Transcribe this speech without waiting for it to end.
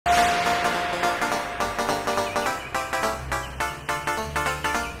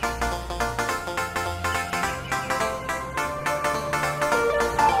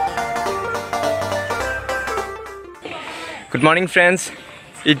Good morning friends,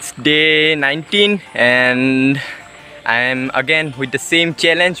 it's day 19 and I am again with the same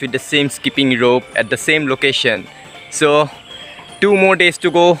challenge, with the same skipping rope at the same location. So 2 more days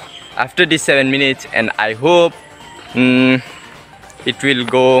to go after these 7 minutes, and I hope it will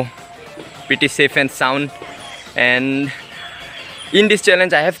go pretty safe and sound. And in this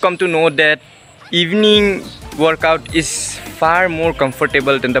challenge I have come to know that evening workout is far more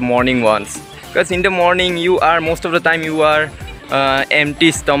comfortable than the morning ones, because in the morning you are most of the time you are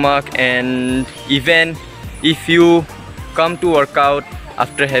empty stomach, and even if you come to workout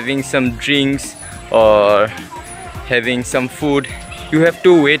after having some drinks or having some food, you have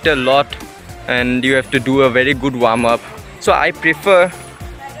to wait a lot and you have to do a very good warm-up. So I prefer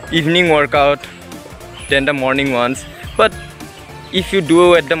evening workout than the morning ones, but if you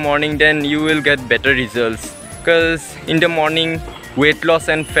do at the morning then you will get better results, because in the morning weight loss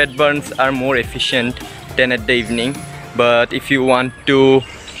and fat burns are more efficient than at the evening. But if you want to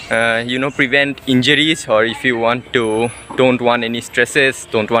prevent injuries, or if you don't want any stresses,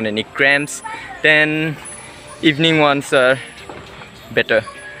 don't want any cramps, then evening ones are better.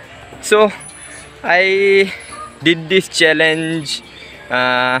 So I did this challenge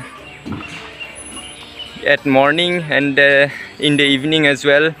at morning and in the evening as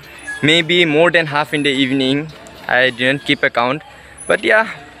well, maybe more than half in the evening. I didn't keep account, but yeah,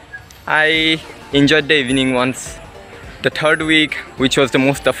 I enjoyed the evening ones. The third week, which was the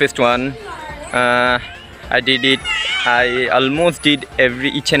most toughest one, I did it. I almost did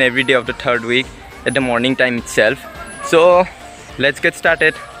each and every day of the third week at the morning time itself. So let's get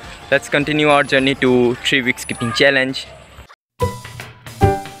started. Let's continue our journey to 3-week skipping challenge.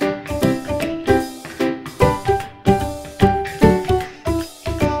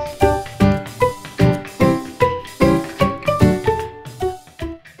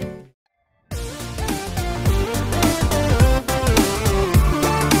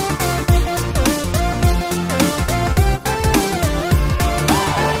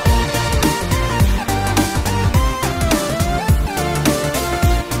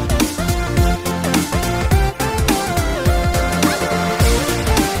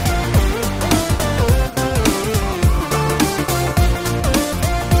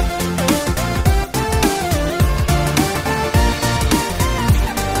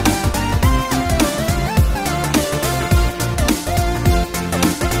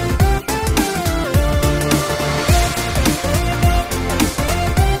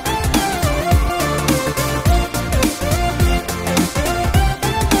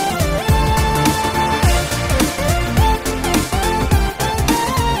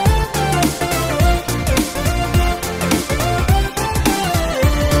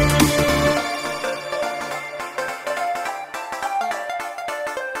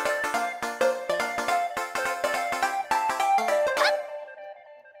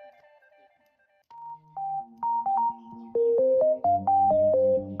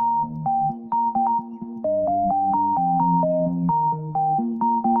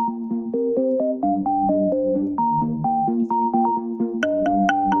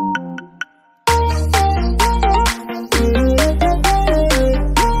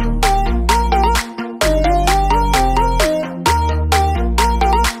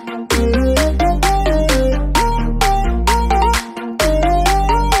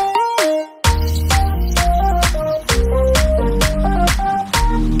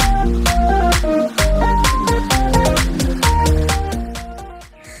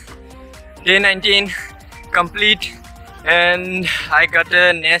 Day 19 complete, and I got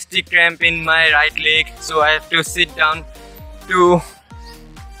a nasty cramp in my right leg, so I have to sit down to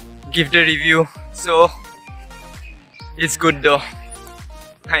give the review. So it's good though.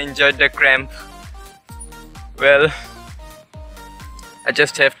 I enjoyed the cramp. Well, I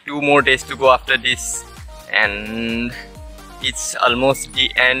just have 2 more days to go after this, and it's almost the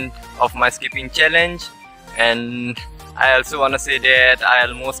end of my skipping challenge. And I also want to say that I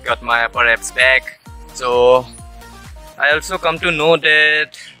almost got my upper abs back. So I also come to know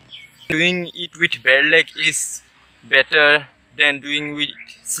that doing it with bare leg is better than doing with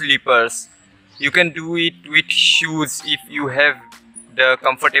slippers. You can do it with shoes if you have the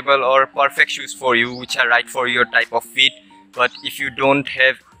comfortable or perfect shoes for you, which are right for your type of feet. But if you don't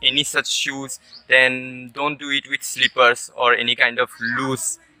have any such shoes, then don't do it with slippers or any kind of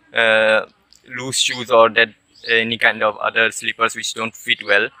loose shoes, or that any kind of other slippers which don't fit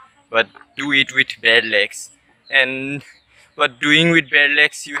well, but do it with bare legs. But doing with bare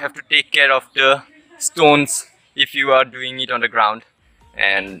legs, you have to take care of the stones if you are doing it on the ground,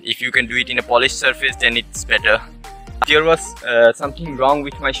 and if you can do it in a polished surface, then it's better. There was something wrong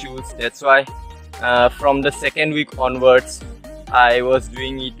with my shoes, that's why from the second week onwards I was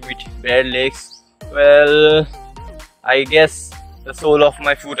doing it with bare legs. Well, I guess the sole of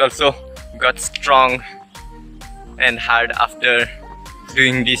my foot also got strong and hard after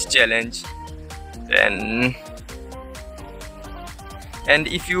doing this challenge. And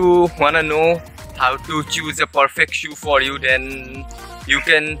if you wanna know how to choose a perfect shoe for you, then you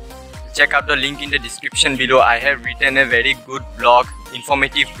can check out the link in the description below. I have written a very good blog,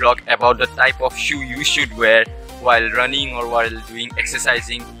 informative blog about the type of shoe you should wear while running or while doing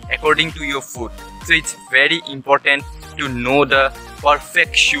exercising according to your foot. So it's very important to know the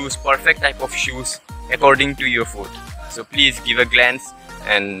perfect shoes, perfect type of shoes according to your foot. So please give a glance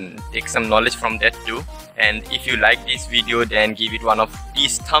and take some knowledge from that too. And if you like this video, then give it one of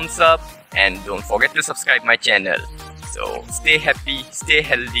these thumbs up, and don't forget to subscribe my channel. So stay happy, stay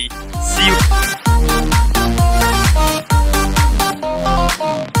healthy, see you.